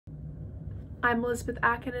I'm Elizabeth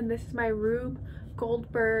Akin, and this is my Rube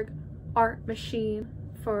Goldberg art machine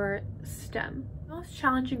for STEM. The most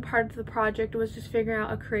challenging part of the project was just figuring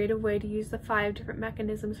out a creative way to use the 5 different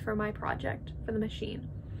mechanisms for my project, for the machine.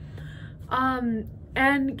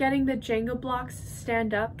 And getting the Jenga blocks to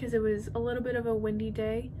stand up because it was a little bit of a windy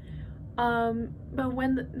day. But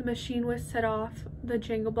when the machine was set off, the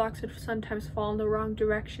Jenga blocks would sometimes fall in the wrong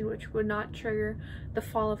direction, which would not trigger the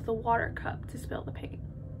fall of the water cup to spill the paint.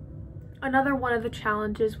 Another one of the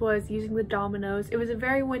challenges was using the dominoes. It was a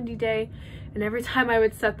very windy day, and every time I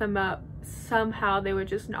would set them up, somehow they would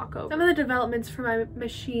just knock over. Some of the developments for my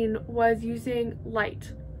machine was using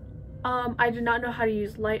light. I did not know how to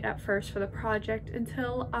use light at first for the project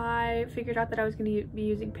until I figured out that I was going to be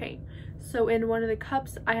using paint. So in one of the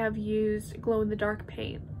cups, I have used glow-in-the-dark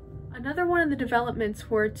paint. Another one of the developments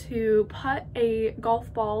were to put a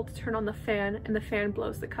golf ball to turn on the fan, and the fan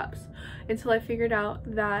blows the cups, until I figured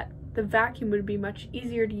out that the vacuum would be much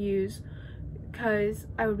easier to use because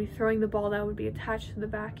I would be throwing the ball that would be attached to the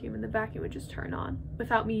vacuum, and the vacuum would just turn on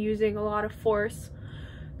without me using a lot of force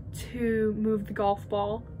to move the golf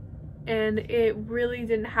ball, and it really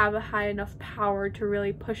didn't have a high enough power to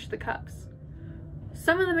really push the cups.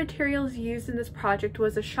 Some of the materials used in this project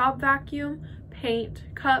was a shop vacuum, paint,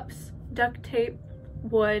 cups, duct tape,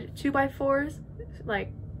 wood, 2x4s,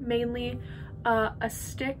 like mainly a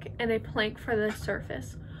stick and a plank for the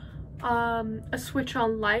surface. A switch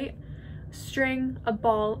on light, string, a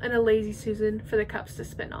ball, and a Lazy Susan for the cups to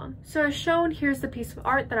spin on. So as shown, here's the piece of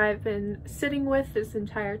art that I've been sitting with this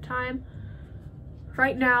entire time.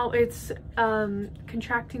 Right now it's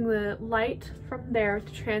contracting the light from there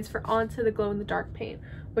to transfer onto the glow-in-the-dark paint,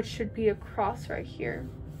 which should be across right here.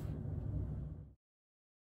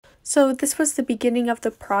 So this was the beginning of the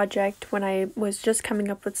project when I was just coming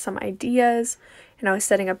up with some ideas, and I was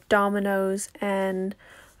setting up dominoes, and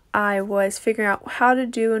I was figuring out how to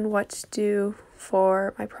do and what to do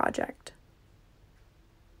for my project.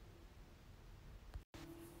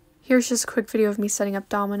 Here's just a quick video of me setting up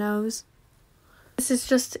dominoes. This is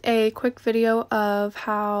just a quick video of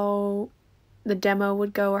how the demo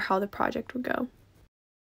would go or how the project would go.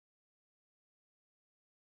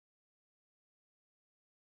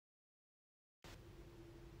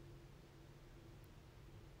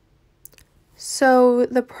 So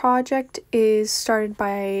the project is started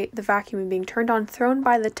by the vacuum being turned on, thrown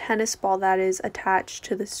by the tennis ball that is attached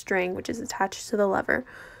to the string, which is attached to the lever.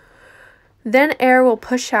 Then air will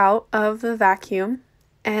push out of the vacuum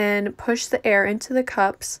and push the air into the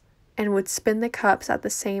cups and would spin the cups at the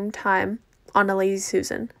same time on a Lazy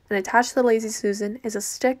Susan. And attached to the Lazy Susan is a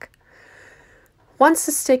stick. Once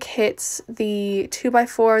the stick hits the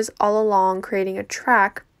 2x4s all along, creating a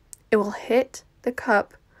track, it will hit the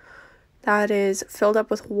cup that is filled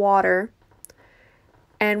up with water,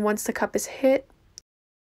 and once the cup is hit,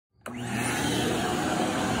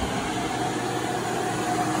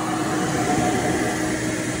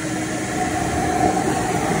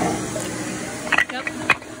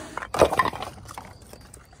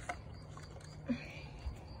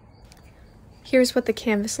 here's what the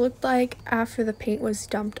canvas looked like after the paint was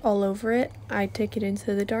dumped all over it. I took it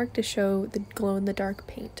into the dark to show the glow-in-the-dark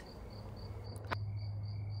paint.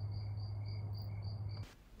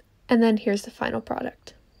 And then here's the final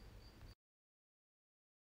product.